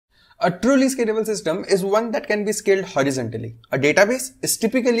A truly scalable system is one that can be scaled horizontally. A database is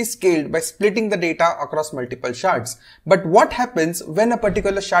typically scaled by splitting the data across multiple shards. But what happens when a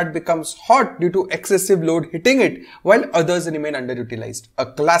particular shard becomes hot due to excessive load hitting it while others remain underutilized? A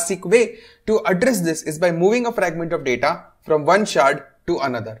classic way to address this is by moving a fragment of data from one shard to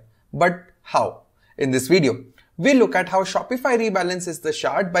another. But how? In this video, we look at how Shopify rebalances the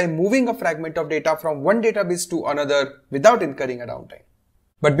shard by moving a fragment of data from one database to another without incurring a downtime.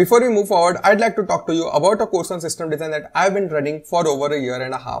 But before we move forward, I'd like to talk to you about a course on system design that I've been running for over a year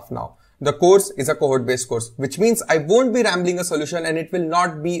and a half now. The course is a cohort-based course, which means I won't be rambling a solution and it will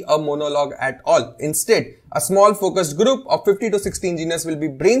not be a monologue at all. Instead, a small focused group of 50 to 60 engineers will be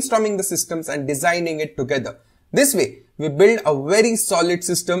brainstorming the systems and designing it together. This way, we build a very solid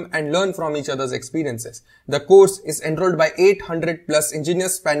system and learn from each other's experiences. The course is enrolled by 800 plus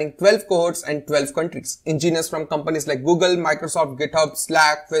engineers spanning 12 cohorts and 12 countries. Engineers from companies like Google, Microsoft, GitHub,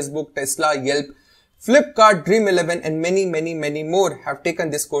 Slack, Facebook, Tesla, Yelp, Flipkart, Dream11 and many more have taken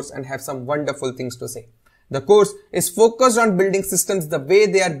this course and have some wonderful things to say. The course is focused on building systems the way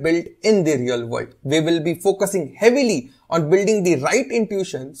they are built in the real world. We will be focusing heavily on building the right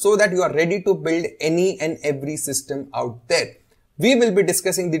intuition so that you are ready to build any and every system out there. We will be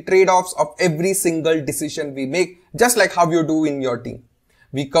discussing the trade-offs of every single decision we make, just like how you do in your team.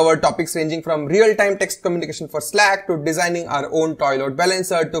 We cover topics ranging from real-time text communication for Slack to designing our own toy load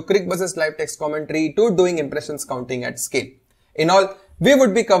balancer to ClickBuzz's live text commentary to doing impressions counting at scale. In all, we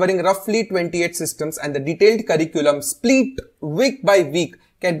would be covering roughly 28 systems and the detailed curriculum split week by week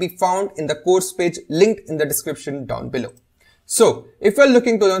can be found in the course page linked in the description down below. So, if you're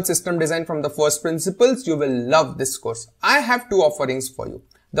looking to learn system design from the first principles, you will love this course. I have two offerings for you.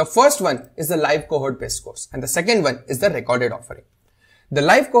 The first one is the live cohort-based course and the second one is the recorded offering. The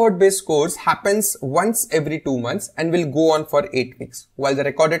live cohort-based course happens once every 2 months and will go on for 8 weeks, while the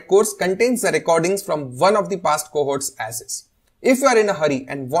recorded course contains the recordings from one of the past cohorts as is. If you are in a hurry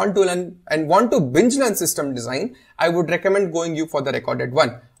and want to binge learn system design, I would recommend going you for the recorded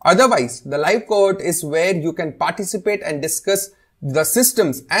one. Otherwise, the live cohort is where you can participate and discuss the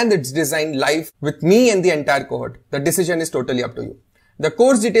systems and its design live with me and the entire cohort. The decision is totally up to you. The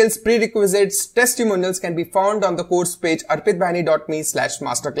course details, prerequisites, testimonials can be found on the course page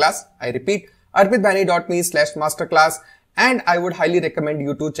arpitbhayani.me/masterclass. I repeat, arpitbhayani.me/masterclass, and I would highly recommend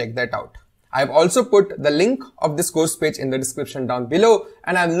you to check that out. I've also put the link of this course page in the description down below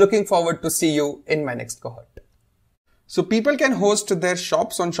and I'm looking forward to see you in my next cohort. So people can host their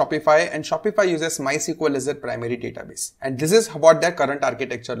shops on Shopify and Shopify uses MySQL as their primary database. And this is what their current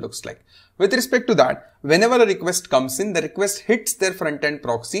architecture looks like. With respect to that, whenever a request comes in, the request hits their front-end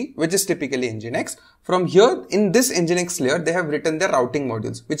proxy, which is typically Nginx. From here, in this Nginx layer, they have written their routing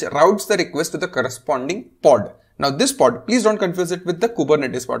modules, which routes the request to the corresponding pod. Now this pod, please don't confuse it with the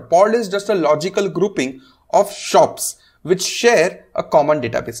Kubernetes pod. Pod is just a logical grouping of shops which share a common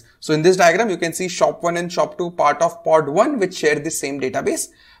database. So in this diagram, you can see shop 1 and shop 2 part of pod 1 which share the same database.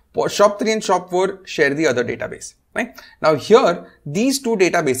 Shop 3 and shop 4 share the other database. Right? Now here, these two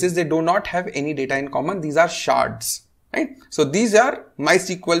databases, they do not have any data in common. These are shards. Right? So these are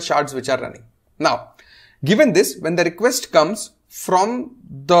MySQL shards which are running. Now, given this, when the request comes from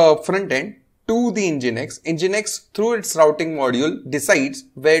the front end to the Nginx through its routing module decides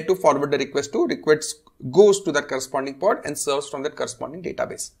where to forward the request to. Request goes to that corresponding pod and serves from that corresponding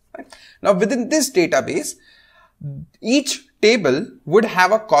database. Right? Now within this database, each table would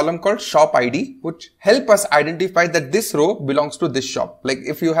have a column called shop ID, which help us identify that this row belongs to this shop. Like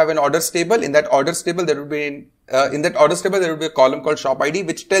if you have an orders table, in that orders table there would be a column called shop ID,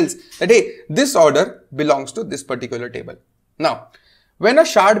 which tells that hey, this order belongs to this particular table. Now, when a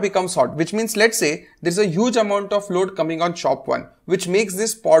shard becomes hot, which means let's say there's a huge amount of load coming on shop 1, which makes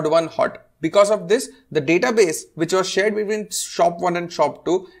this pod 1 hot. Because of this, the database which was shared between shop 1 and shop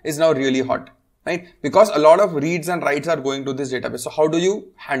 2 is now really hot, right? Because a lot of reads and writes are going to this database. So how do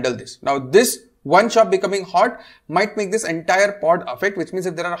you handle this? Now this one shop becoming hot might make this entire pod affect, which means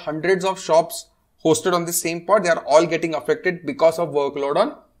if there are hundreds of shops hosted on the same pod, they are all getting affected because of workload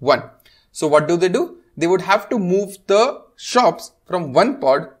on one. So what do? They would have to move the shops from one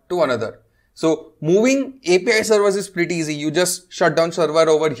pod to another. So moving API servers is pretty easy. You just shut down server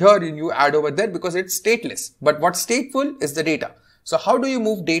over here and you add over there because it's stateless. But what's stateful is the data. So how do you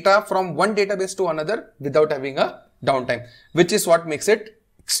move data from one database to another without having a downtime, which is what makes it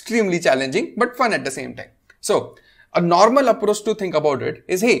extremely challenging but fun at the same time. So a normal approach to think about it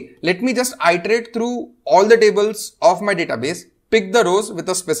is, hey, let me just iterate through all the tables of my database, pick the rows with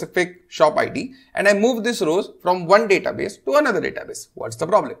a specific shop ID, and I move these rows from one database to another database. What's the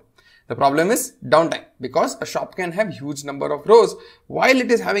problem? The problem is downtime, because a shop can have huge number of rows. While it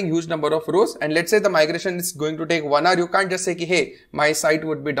is having huge number of rows, and let's say the migration is going to take 1 hour, you can't just say, hey, my site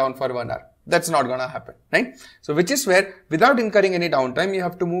would be down for 1 hour. That's not gonna happen, right? So which is where, without incurring any downtime, you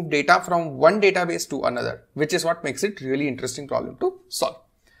have to move data from one database to another, which is what makes it really interesting problem to solve.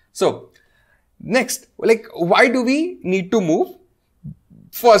 So next, like, why do we need to move?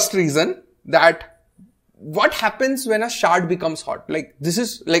 First reason, that what happens when a shard becomes hot? Like, this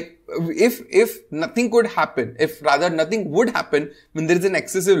is like, if nothing could happen, if rather nothing would happen when there is an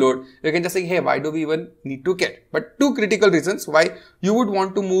excessive load, you can just say, hey, why do we even need to care? But two critical reasons why you would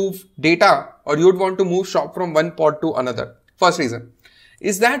want to move data, or you would want to move shop from one pod to another. First reason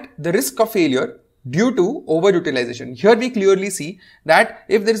is that the risk of failure due to overutilization. Here we clearly see that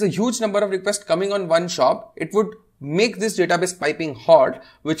if there is a huge number of requests coming on one shop, it would make this database piping hot,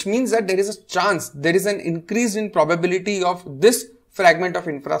 which means that there is a chance, there is an increase in probability of this fragment of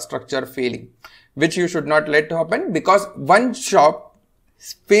infrastructure failing, which you should not let to happen, because one shop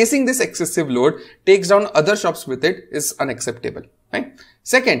facing this excessive load takes down other shops with it is unacceptable, right?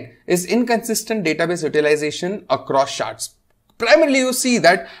 Second is inconsistent database utilization across shards. Primarily, you see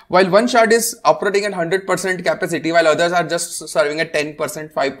that while one shard is operating at 100% capacity, while others are just serving at 10%,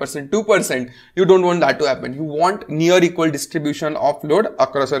 5%, 2%, you don't want that to happen. You want near equal distribution of load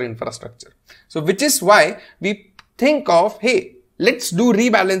across your infrastructure. So which is why we think of, hey, let's do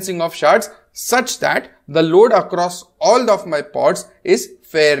rebalancing of shards such that the load across all of my pods is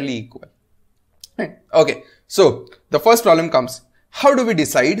fairly equal. Right. Okay, so the first problem comes, how do we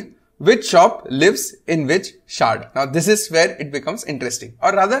decide which shop lives in which shard? Now this is where it becomes interesting,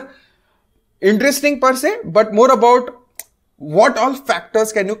 or rather interesting per se, but more about what all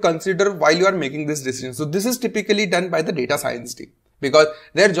factors can you consider while you are making this decision. So this is typically done by the data science team, because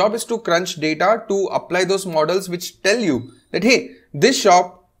their job is to crunch data to apply those models which tell you that, hey, this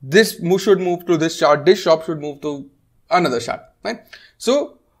shop, this should move to this shard, this shop should move to another shard, right?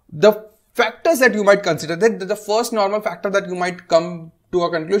 So the factors that you might consider, that the first normal factor that you might come to a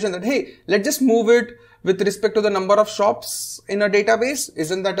conclusion that, hey, let's just move it with respect to the number of shops in a database.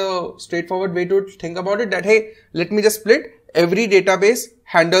 Isn't that a straightforward way to think about it? That, hey, let me just split, every database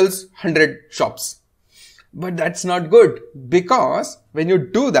handles 100 shops. But that's not good, because when you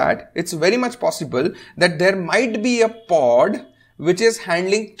do that, it's very much possible that there might be a pod which is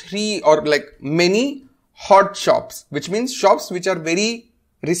handling 3 or like many hot shops, which means shops which are very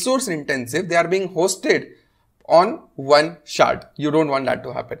resource intensive. They are being hosted on one shard. You don't want that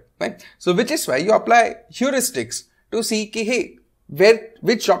to happen, right? So which is why you apply heuristics to see, hey,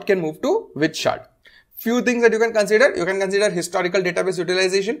 which shop can move to which shard. Few things that you can consider. You can consider historical database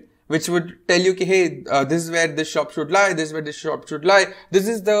utilization, which would tell you, hey, this is where this shop should lie, this is where this shop should lie. This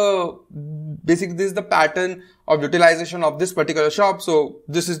is the pattern of utilization of this particular shop. So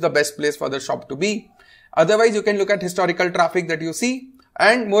this is the best place for the shop to be. Otherwise, you can look at historical traffic that you see.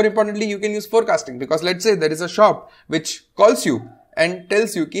 And more importantly, you can use forecasting, because let's say there is a shop which calls you and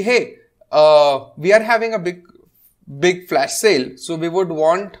tells you, hey, we are having a big flash sale. So we would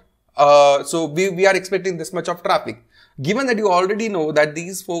want, we are expecting this much of traffic. Given that you already know that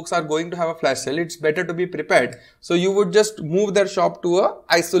these folks are going to have a flash sale, it's better to be prepared. So you would just move their shop to a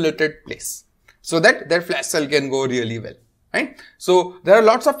isolated place so that their flash sale can go really well, right? So there are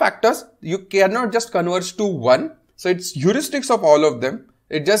lots of factors. You cannot just converge to one. So it's heuristics of all of them.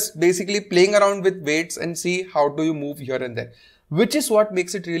 It's just basically playing around with weights and see how do you move here and there, which is what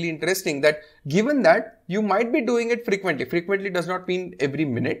makes it really interesting, that given that you might be doing it frequently. Frequently does not mean every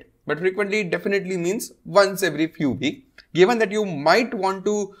minute, but frequently definitely means once every few weeks. Given that you might want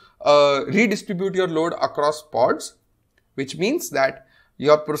to redistribute your load across pods, which means that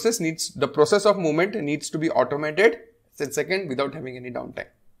your the process of movement needs to be automated, second, without having any downtime.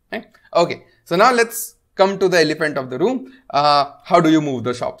 Right? Okay, so now let's come to the elephant of the room. How do you move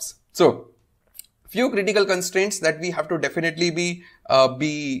the shops? So few critical constraints that we have to definitely be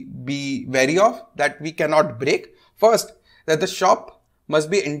wary of, that we cannot break. First, that the shop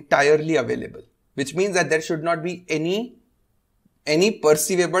must be entirely available, which means that there should not be any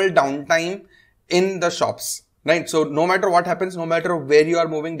perceivable downtime in the shops, right? So no matter what happens, no matter where you are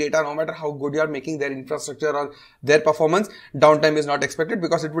moving data, no matter how good you are making their infrastructure or their performance, downtime is not expected,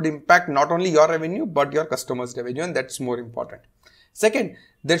 because it would impact not only your revenue, but your customers' revenue, and that's more important. Second,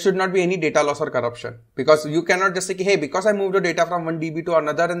 there should not be any data loss or corruption, because you cannot just say, hey, because I moved the data from one DB to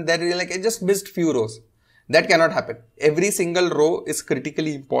another and then like, I just missed few rows. That cannot happen. Every single row is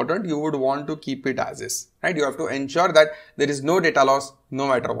critically important. You would want to keep it as is, right? You have to ensure that there is no data loss no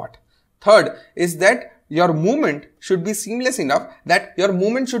matter what. Third is that your movement should be seamless enough that your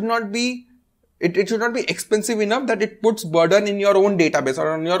movement should not be it should not be expensive enough that it puts burden in your own database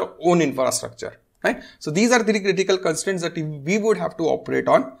or on your own infrastructure, right? So these are 3 critical constraints that we would have to operate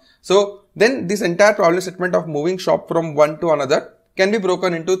on. So then this entire problem statement of moving shop from one to another can be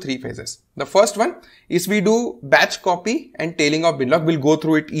broken into 3 phases. The first one is we do batch copy and tailing of bin log. We'll go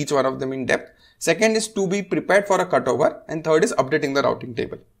through it, each one of them in depth. Second is to be prepared for a cutover, and third is updating the routing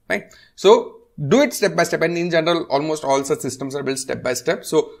table, right? So do it step by step, and in general, almost all such systems are built step by step.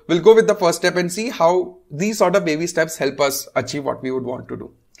 So we'll go with the first step and see how these sort of baby steps help us achieve what we would want to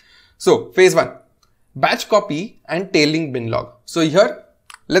do. So phase 1, batch copy and tailing bin log. So here,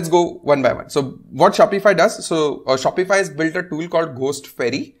 let's go one by one. So what Shopify does, Shopify has built a tool called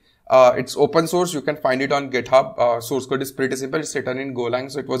Ghostferry. It's open source. You can find it on GitHub. Source code is pretty simple. It's written in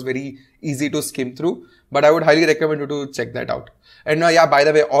Golang, so it was very easy to skim through. But I would highly recommend you to check that out. And yeah, by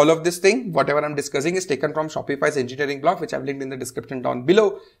the way, all of this thing, whatever I'm discussing, is taken from Shopify's engineering blog, which I've linked in the description down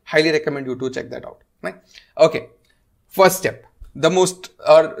below. Highly recommend you to check that out. Right? Okay. First step, the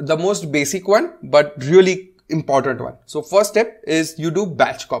most basic one, but really important one. So first step is you do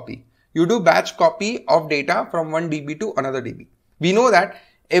batch copy. You do batch copy of data from one DB to another DB. We know that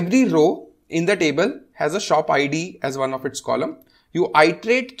every row in the table has a shop ID as one of its column. You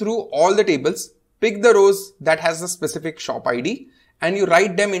iterate through all the tables, pick the rows that has a specific shop ID, and you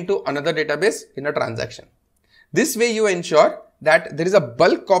write them into another database in a transaction. This way you ensure that there is a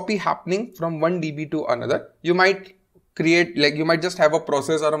bulk copy happening from one DB to another. You might create, you might just have a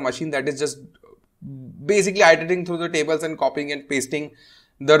process or a machine that is just basically iterating through the tables and copying and pasting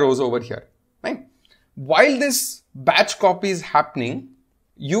the rows over here, right? While this batch copy is happening,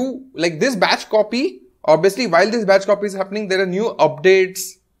 this batch copy, obviously while this batch copy is happening, there are new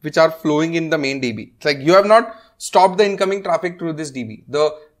updates which are flowing in the main DB. It's like you have not stopped the incoming traffic through this DB.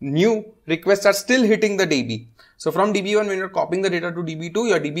 The new requests are still hitting the DB. So from DB1, when you're copying the data to DB2,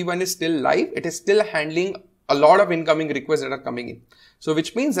 your DB1 is still live. It is still handling a lot of incoming requests that are coming in. So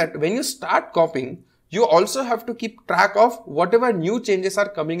which means that when you start copying, you also have to keep track of whatever new changes are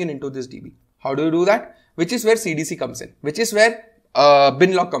coming in into this DB. How do you do that? Which is where CDC comes in, which is where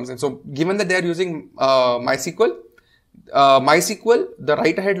bin log comes in. So given that they are using MySQL, the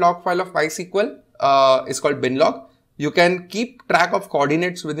write ahead log file of MySQL is called bin log. You can keep track of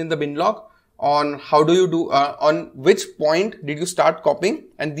coordinates within the bin log on how do you do, on which point did you start copying,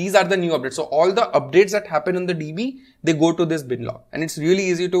 and these are the new updates. So all the updates that happen in the DB, they go to this bin log, and it's really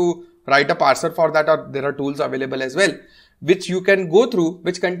easy to write a parser for that, or there are tools available as well, which you can go through,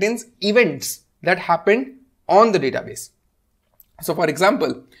 which contains events that happened on the database. So for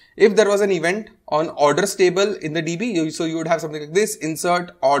example, if there was an event on orders table in the DB, so you would have something like this: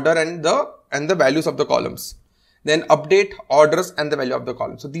 insert order and the values of the columns. Then update orders and the value of the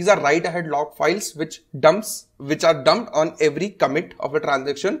column. So these are write ahead log files which are dumped on every commit of a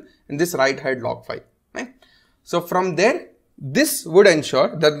transaction in this write ahead log file. Right? So from there, this would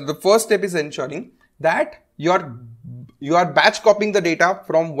ensure that the first step is ensuring that you are batch copying the data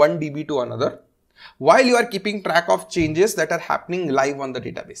from one DB to another, while you are keeping track of changes that are happening live on the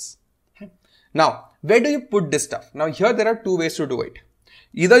database. Now, where do you put this stuff? Now here there are 2 ways to do it.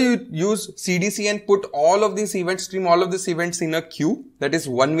 Either you use CDC and put all of these events, stream all of these events in a queue. That is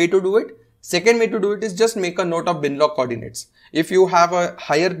one way to do it. Second way to do it is just make a note of bin log coordinates. If you have a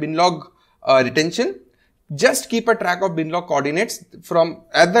higher bin log retention, just keep a track of bin log coordinates from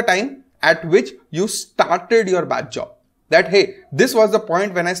at the time at which you started your batch job. That, hey, this was the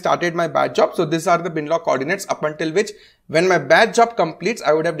point when I started my batch job. So these are the bin log coordinates up until which when my batch job completes,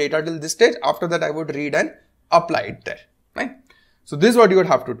 I would have data till this stage. After that, I would read and apply it there, right? So this is what you would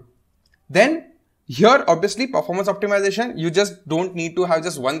have to do. Then here, obviously performance optimization, you just don't need to have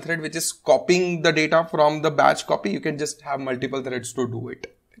just one thread which is copying the data from the batch copy. You can just have multiple threads to do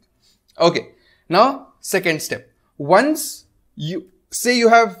it. Okay. Now, second step, once you say you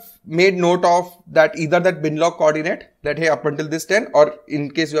have made note of that, either that bin log coordinate that, hey, up until this 10, or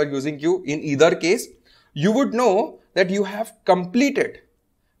in case you are using queue, in either case, you would know that you have completed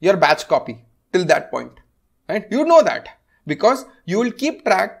your batch copy till that point, right? You know that. Because you will keep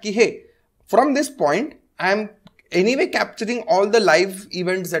track, hey, from this point, I am anyway capturing all the live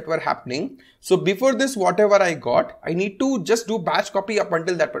events that were happening. So before this, whatever I got, I need to just do batch copy up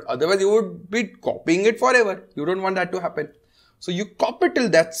until that point. Otherwise, you would be copying it forever. You don't want that to happen. So you copy till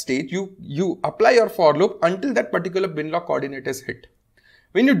that stage, you apply your for loop until that particular bin log coordinate is hit.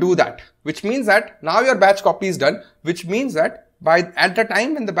 When you do that, which means that now your batch copy is done, which means that at the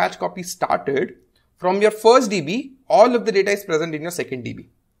time when the batch copy started, from your first DB, all of the data is present in your second DB,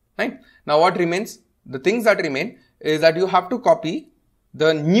 right? Now what remains? The things that remain is that you have to copy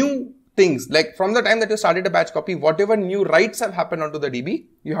the new things, like from the time that you started a batch copy, whatever new writes have happened onto the DB,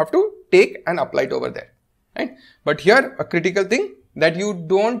 you have to take and apply it over there, right? But here, a critical thing that you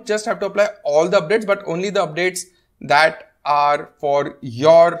don't just have to apply all the updates, but only the updates that are for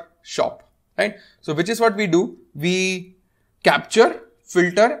your shop, right? So which is what we do. We capture,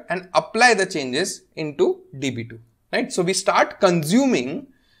 filter and apply the changes into DB2, right? So we start consuming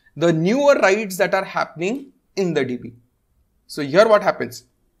the newer writes that are happening in the DB. So here what happens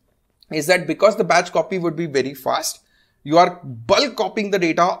is that because the batch copy would be very fast, you are bulk copying the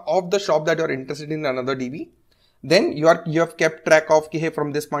data of the shop that you are interested in another DB. Then you have kept track of, okay, hey,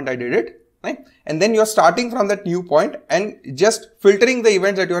 from this point I did it, right? And then you are starting from that new point and just filtering the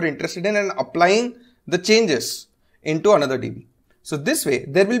events that you are interested in and applying the changes into another DB. So this way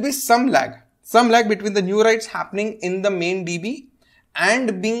there will be some lag between the new writes happening in the main DB and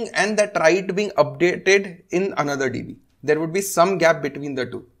that write being updated in another DB. There would be some gap between the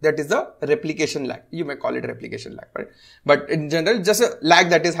two. That is the replication lag. You may call it replication lag, right? But in general, just a lag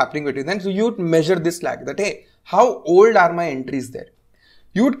that is happening between them. So you would measure this lag, that hey, how old are my entries there?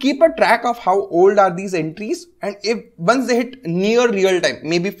 You would keep a track of how old are these entries, and if once they hit near real time,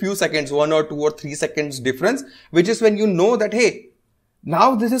 maybe few seconds, 1 or 2 or 3 seconds difference, which is when you know that hey,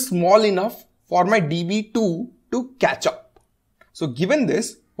 now this is small enough for my DB2 to catch up. So given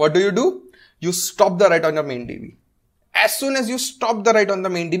this, what do? You stop the write on your main DB. As soon as you stop the write on the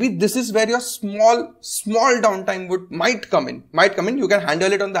main DB, this is where your small downtime might come in. You can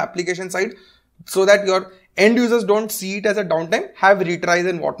handle it on the application side so that your end users don't see it as a downtime, have retries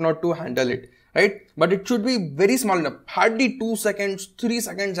and whatnot to handle it, right? But it should be very small enough, hardly 2 seconds, 3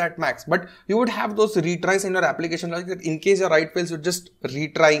 seconds at max. But you would have those retries in your application logic that in case your write fails, you're just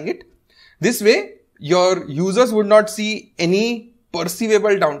retrying it. This way, your users would not see any perceivable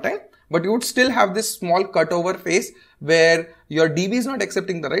downtime, but you would still have this small cutover phase where your DB is not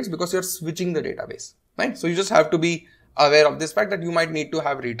accepting the writes because you're switching the database, right? So you just have to be aware of this fact that you might need to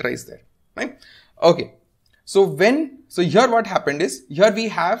have retries there, right? Okay. So here what happened is, here we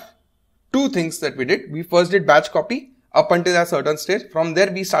have two things that we did. We first did batch copy up until a certain stage. From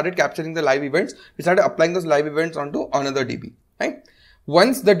there, we started capturing the live events. We started applying those live events onto another DB, right?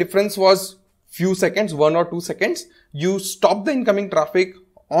 Once the difference was few seconds, 1 or 2 seconds, you stop the incoming traffic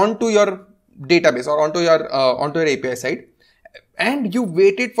onto your database or onto your API side, and you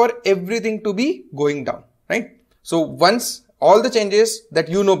waited for everything to be going down, right? So once all the changes that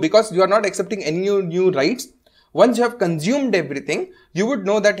you know, because you are not accepting any new writes, once you have consumed everything, you would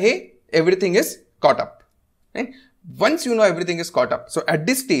know that hey, everything is caught up, right? Once you know everything is caught up, so at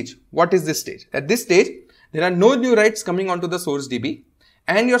this stage, what is this stage? At this stage, there are no new writes coming onto the source DB,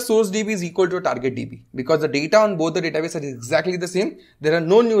 and your source DB is equal to a target DB because the data on both the databases are exactly the same. There are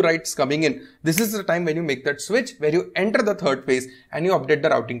no new writes coming in. This is the time when you make that switch, where you enter the third phase and you update the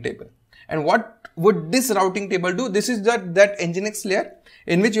routing table. And what would this routing table do? This is that Nginx layer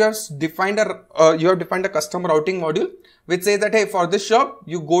in which you have defined a custom routing module which says that hey, for this shop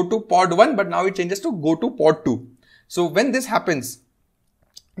you go to pod 1, but now it changes to go to pod 2. So when this happens,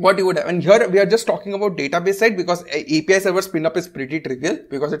 what you would have, and here we are just talking about database side because API server spin up is pretty trivial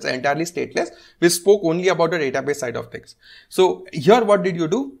because it's entirely stateless. We spoke only about the database side of things. So here what did you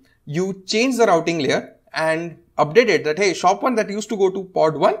do? You change the routing layer and update it that hey, shop 1 that used to go to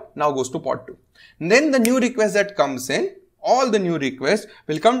pod 1 now goes to pod 2. And then the new request that comes in, all the new requests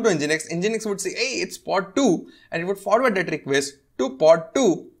will come to Nginx. Nginx would say, hey, it's pod 2, and it would forward that request to pod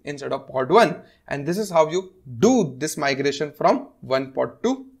 2 instead of pod 1. And this is how you do this migration from one pod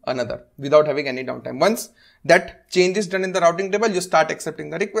to another without having any downtime. Once that change is done in the routing table, you start accepting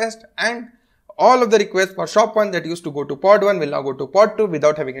the request, and all of the requests for shop 1 that used to go to pod 1 will now go to pod 2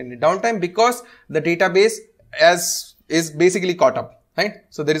 without having any downtime because the database is basically caught up, right?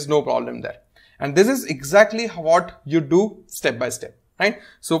 So there is no problem there. And this is exactly what you do step by step, right?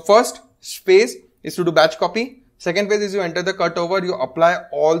 So first phase is to do batch copy. Second phase is you enter the cutover, you apply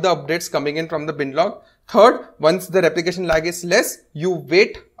all the updates coming in from the bin log. Third, once the replication lag is less, you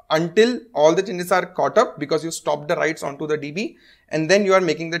wait until all the changes are caught up because you stop the writes onto the DB, and then you are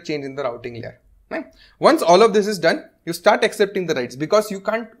making the change in the routing layer, right? Once all of this is done, you start accepting the writes because you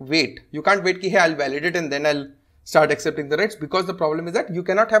can't wait. You can't wait, hey, I'll validate and then I'll start accepting the writes, because the problem is that you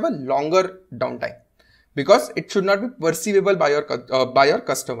cannot have a longer downtime because it should not be perceivable by your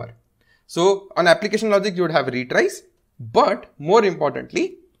customer. So on application logic, you would have retries, but more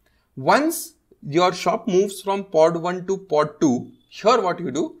importantly, once your shop moves from pod 1 to pod 2, here what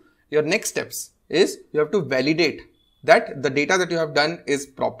you do, your next steps is you have to validate that the data that you have done is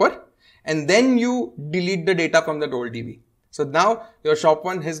proper, and then you delete the data from that old DB. So now your shop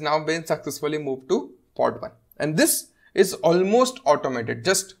 1 has now been successfully moved to pod 1. And this is almost automated.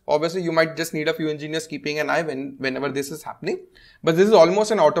 Just obviously you might just need a few engineers keeping an eye whenever this is happening, but this is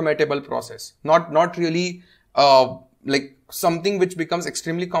almost an automatable process. Not really like something which becomes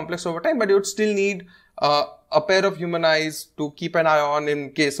extremely complex over time, but you would still need a pair of human eyes to keep an eye on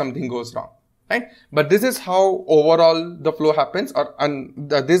in case something goes wrong, right? But this is how overall the flow happens,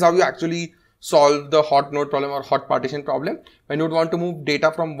 this is how you actually solve the hot node problem or hot partition problem when you would want to move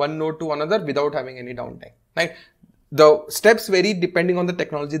data from one node to another without having any downtime, right? The steps vary depending on the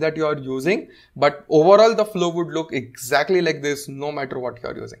technology that you are using, but overall the flow would look exactly like this no matter what you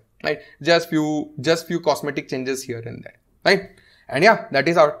are using, right? Just few cosmetic changes here and there, right? And yeah, that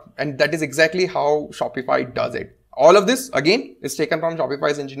is exactly how Shopify does it. All of this again is taken from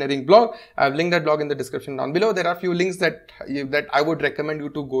Shopify's engineering blog. I've linked that blog in the description down below. There are a few links that I would recommend you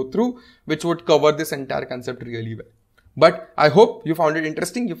to go through, which would cover this entire concept really well. But I hope you found it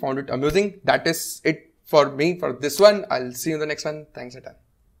interesting. You found it amusing. That is it for me for this one. I'll see you in the next one. Thanks a ton.